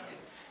 kind.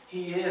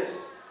 He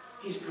is.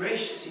 He's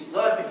gracious, he's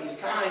loving, he's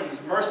kind,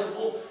 he's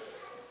merciful.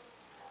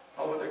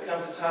 Oh, but there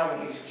comes a time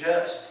when he's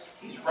just,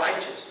 he's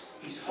righteous,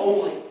 he's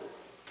holy.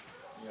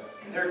 Yeah.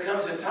 And there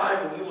comes a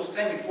time when you will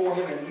stand before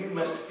him and you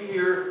must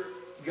fear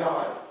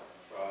God.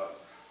 Right.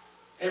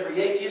 Every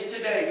atheist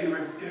today who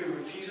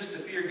refuses to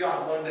fear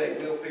God one day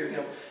will fear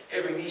him.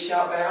 Every knee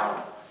shall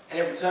bow and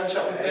every tongue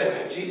shall confess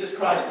that Jesus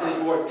Christ is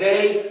Lord.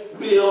 They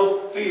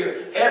will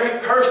fear. Every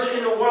person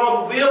in the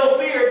world will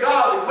fear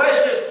God. The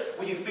question is,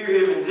 will you fear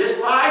him in this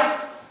life?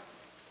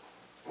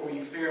 Or will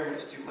you fear him when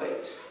it's too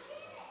late?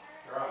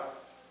 Right.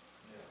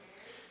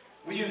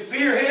 Will you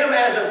fear him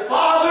as a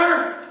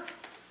father?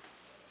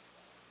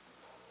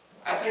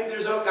 I think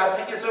it's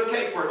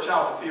okay for a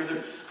child to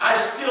fear. I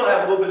still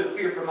have a little bit of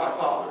fear for my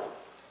father.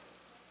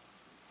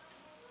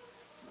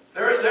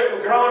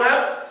 Growing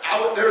up,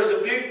 there was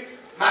a few.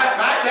 My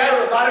dad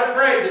was not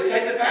afraid to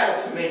take the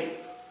paddle to me.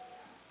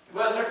 He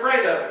wasn't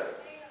afraid of it.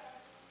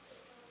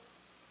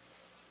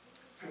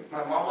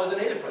 My mom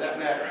wasn't either, for that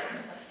matter.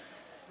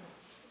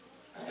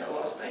 I got a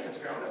lot of spankings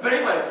growing up. But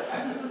anyway,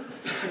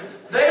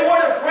 they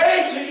weren't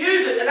afraid to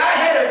use it. And I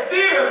had a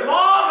fear of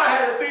Mom. I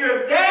had a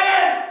fear of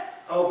Dad.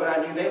 Oh, but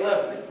I knew they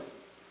loved me.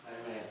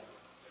 Amen.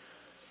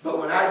 But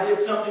when I did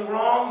something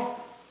wrong,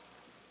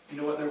 you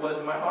know what there was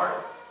in my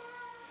heart?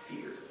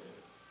 Fear.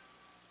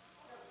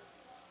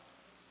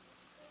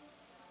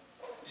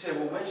 You say,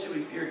 well, when should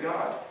we fear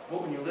God?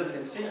 Well, when you're living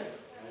in sin.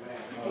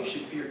 Amen. You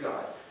should fear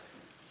God.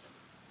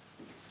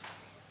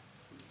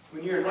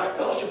 When you're in right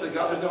fellowship with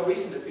God, there's no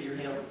reason to fear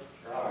Him.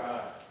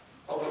 Right.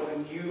 Oh, but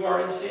when you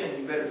are in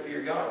sin, you better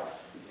fear God.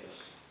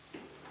 Yes.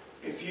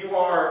 If you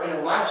are in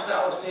a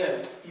lifestyle of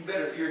sin, you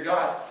better fear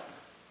God.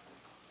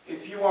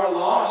 If you are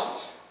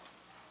lost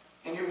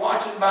and you're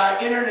watching by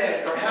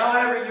internet or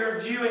however you're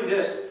viewing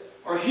this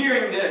or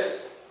hearing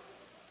this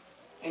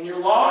and you're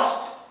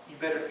lost, you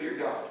better fear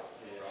God.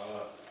 Yes.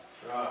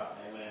 Right.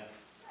 Amen.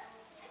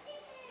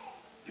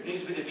 There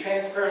needs to be the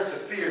transference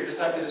of fear, just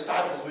like the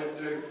disciples went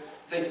through.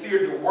 They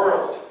feared the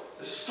world,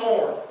 the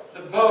storm,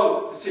 the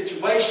boat, the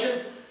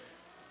situation.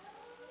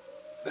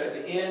 But at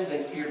the end,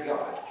 they feared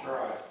God.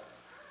 Right.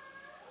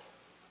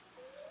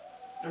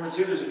 Number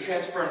two, there's a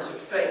transference of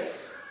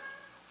faith.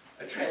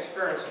 A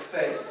transference of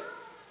faith.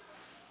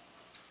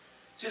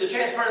 See, the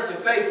transference of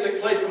faith took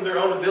place from their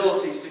own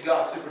abilities to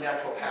God's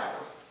supernatural power.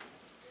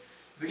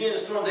 Beginning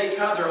of the storm, they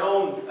tried their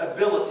own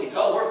abilities.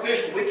 Oh, we're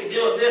fishing. We can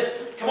deal with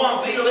this. Come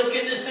on, Peter, let's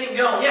get this thing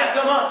going. Yeah,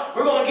 come on.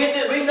 We're going to get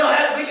this. We know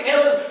how we can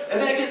handle it. And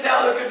then it gets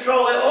out of their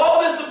control. Oh,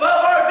 this is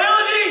above our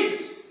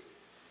abilities.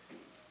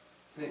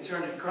 And they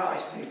turn to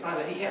Christ and they find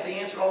that He had the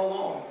answer all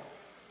along.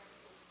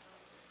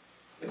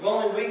 If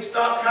only we'd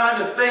stop trying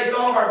to face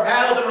all of our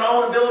battles and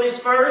our own abilities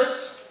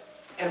first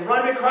and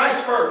run to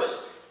Christ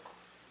first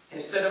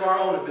instead of our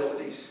own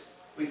abilities,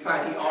 we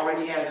find He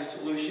already has a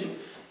solution.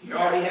 He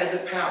already has the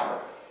power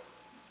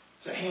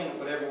to handle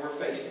whatever we're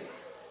facing.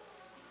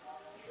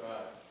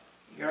 Right.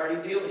 He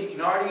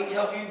can already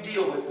help you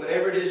deal with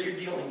whatever it is you're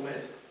dealing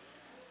with.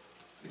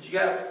 But you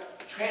got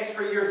to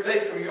transfer your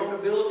faith from your own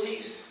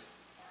abilities.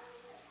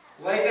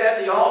 Lay that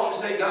at the altar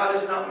and say, God,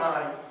 it's not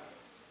mine.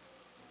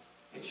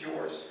 It's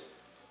yours.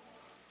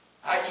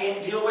 I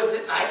can't deal with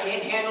it. I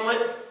can't handle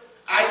it.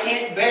 I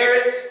can't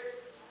bear it.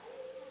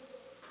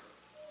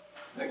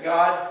 But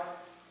God,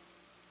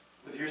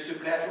 with your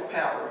supernatural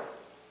power,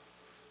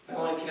 not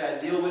only can I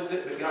deal with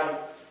it, but God,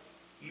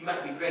 you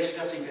might be gracious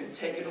enough to even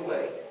take it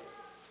away.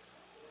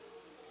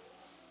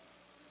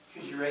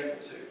 Because you're able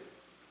to.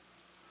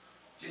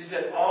 Jesus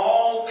said,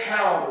 all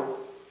power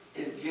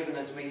is given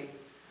unto me,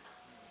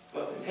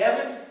 both in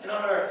heaven and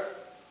on earth.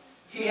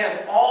 He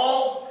has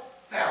all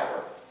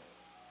power.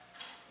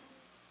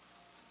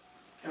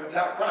 And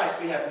without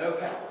Christ, we have no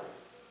power.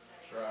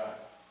 That's right.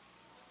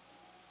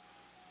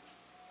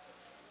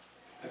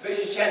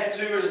 Ephesians chapter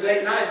 2, verses 8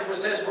 and 9, for it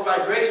says, for by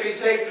grace we are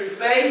saved through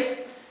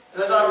faith,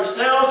 and that not of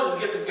yourselves, it is a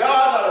gift of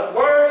God, not of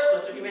works,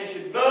 lest any man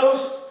should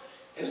boast.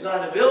 It's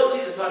not in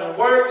abilities, it's not in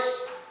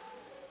works,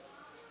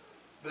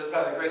 but it's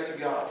by the grace of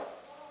God.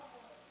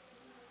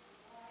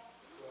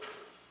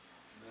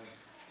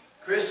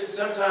 Christians,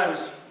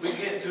 sometimes we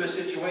get into a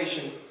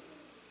situation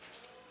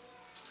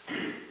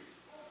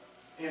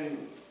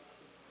and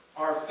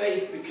our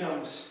faith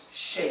becomes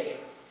shaken.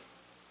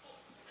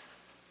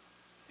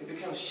 It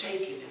becomes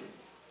shaken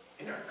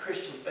in our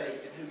Christian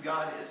faith and who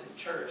God is in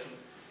church. And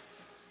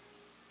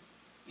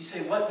you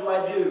say, what do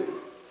I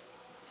do?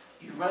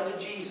 You run to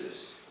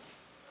Jesus.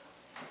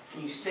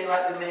 And you say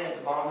like the man at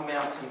the bottom of the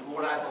mountain,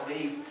 Lord, I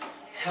believe.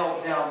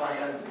 Help now my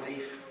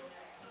unbelief.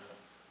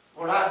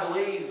 Lord, I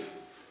believe.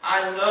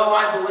 I know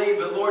I believe,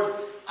 but Lord,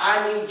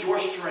 I need your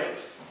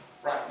strength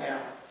right now.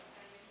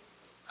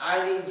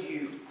 I need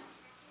you.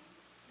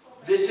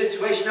 This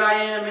situation I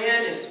am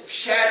in is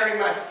shattering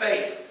my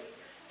faith.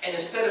 And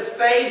instead of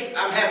faith,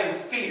 I'm having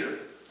fear.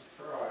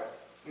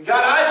 Right.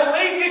 God, I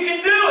believe you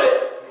can do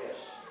it. Yes.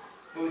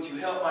 But would you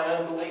help my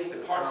unbelief, the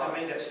parts of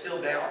me that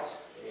still doubt?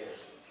 Yes.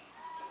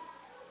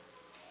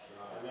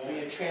 We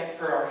need to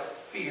transfer our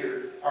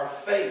fear, our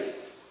faith.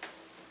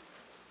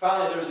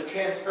 Finally, there's a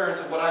transference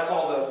of what I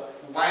call the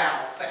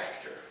wow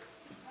factor.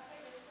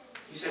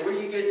 You say, where do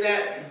you get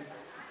that?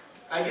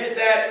 I get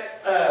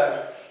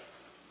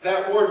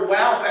that word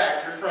wow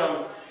factor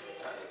from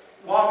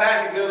a while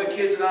back ago, the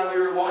kids and I,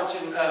 we were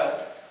watching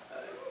a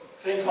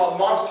thing called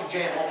Monster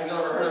Jam. I don't know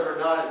if you've ever heard of it or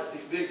not. It's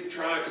these big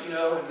trucks, and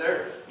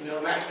they're,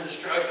 Maximum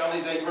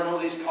Destruct, they run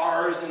over these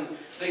cars, and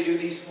they do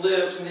these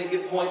flips, and they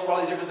get points for all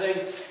these different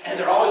things. And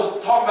they're always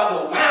talking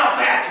about the wow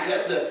factor.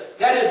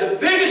 That is the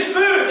biggest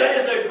move. That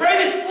is the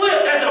greatest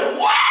flip. That's a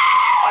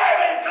wow!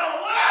 Everybody's going,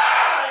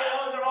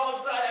 wow! And they're all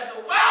excited. That's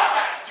the wow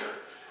factor.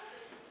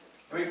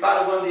 And we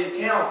found one of the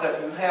accounts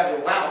that we have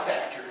the wow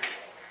factor.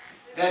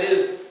 That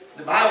is,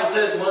 the Bible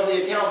says in one of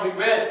the accounts we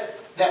read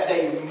that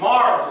they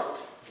marveled.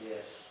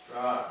 Yes.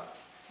 Right.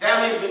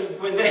 That means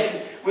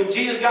when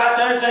Jesus got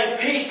done saying,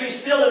 peace be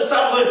still, the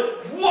disciples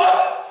went,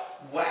 whoa!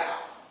 Wow.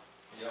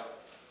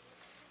 Yep.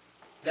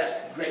 That's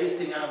the greatest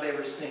thing I've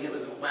ever seen. It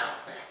was the wow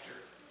factor.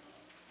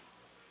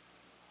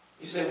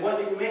 You say, what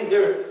do you mean?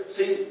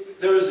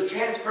 There is a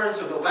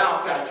transference of the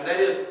wow factor. That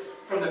is,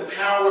 from the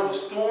power of the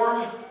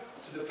storm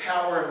to the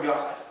power of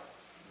God.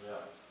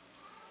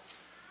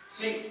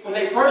 See, when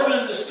they first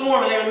went into the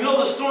storm and they were in the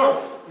middle of the storm,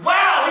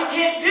 wow, we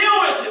can't deal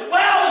with it.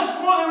 Wow, this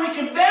is more than we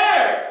can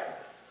bear.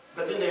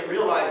 But then they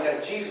realized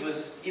that Jesus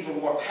was even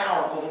more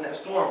powerful than that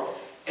storm.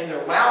 And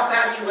their wow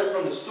factor went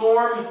from the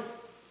storm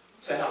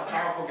to how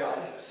powerful God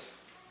is.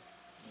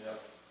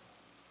 Yep.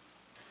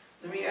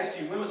 Let me ask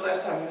you, when was the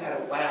last time you had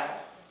a wow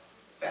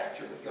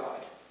factor with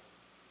God?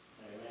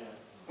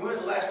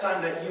 last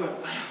time that you went,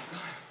 wow,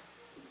 God,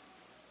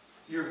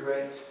 you're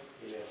great?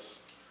 Yes.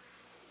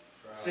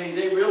 Right. See,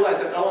 they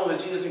realized that not only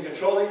was Jesus in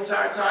control the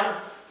entire time,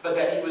 but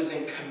that he was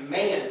in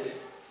command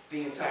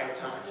the entire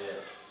time. Yes.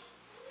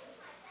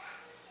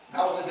 The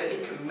Bible says that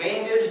he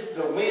commanded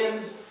the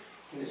winds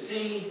and the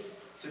sea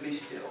to be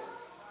still.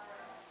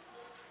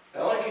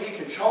 Not only could he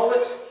control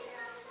it,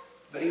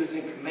 but he was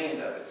in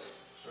command of it.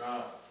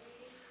 Right.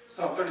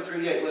 Psalm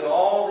 33:8, let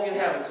all the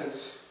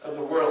inhabitants of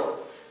the world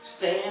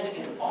stand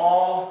in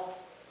awe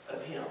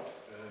of him.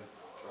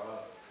 Right.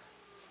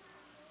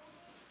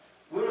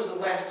 When was the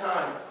last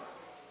time,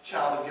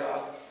 child of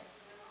God,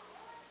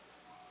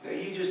 that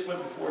you just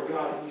went before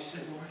God and you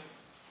said, Lord,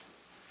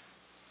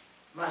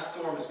 my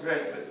storm is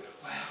great, but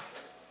wow,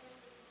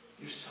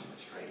 you're so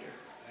much greater.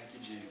 Thank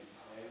you, Jude.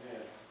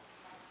 Amen.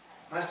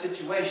 My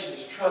situation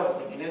is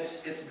troubling and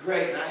it's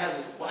great, and I have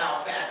this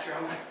wow factor.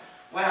 I'm like,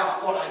 wow,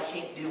 Lord, I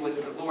can't deal with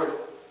it, but Lord,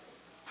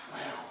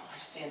 wow, I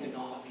stand in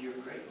awe of your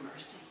great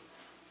mercy,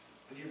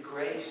 of your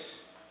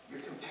grace, your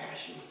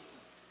compassion,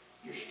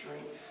 your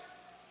strength.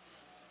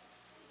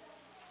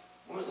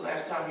 When was the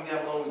last time you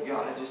got alone with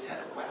God and just had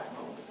a wow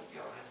moment with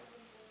God?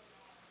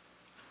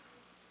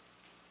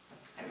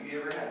 Have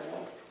you ever had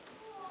one?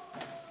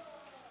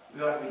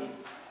 We ought to be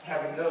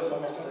having those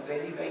almost on a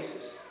daily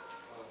basis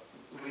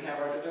when we have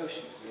our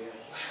devotions. Yeah.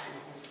 Wow,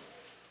 Lord,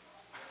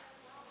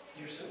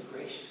 you're so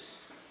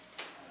gracious.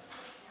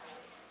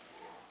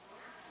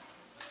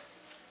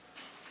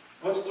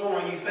 What storm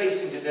are you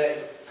facing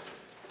today?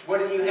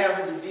 What are you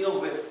having to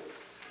deal with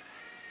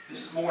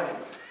this morning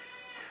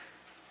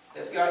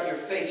that's got your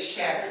faith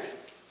shattered?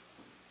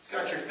 It's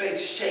got your faith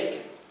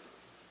shaken.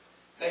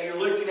 That you're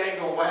looking at and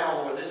going,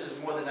 wow, Lord, this is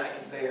more than I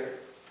can bear.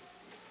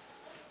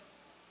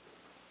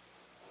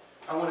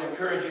 I want to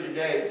encourage you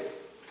today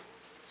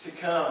to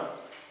come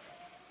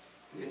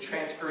and to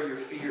transfer your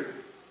fear.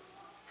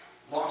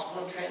 Lost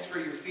one, transfer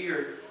your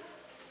fear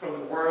from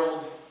the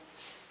world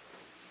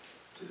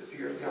to the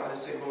fear of God and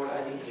say, Lord,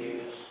 I need you.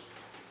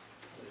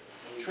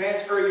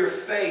 Transfer your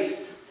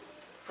faith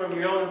from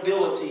your own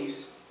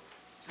abilities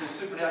to the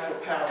supernatural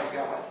power of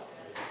God.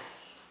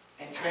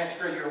 And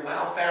transfer your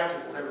wow factor,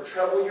 whatever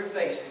trouble you're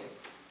facing,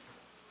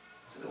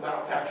 to the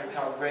wow factor of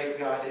how great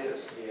God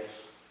is. Yes.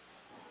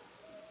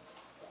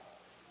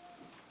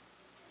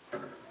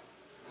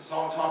 The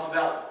song talks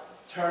about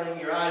turning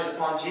your eyes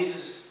upon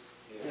Jesus,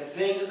 and the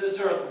things of this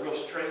earth will grow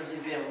strangely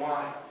dim.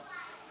 Why?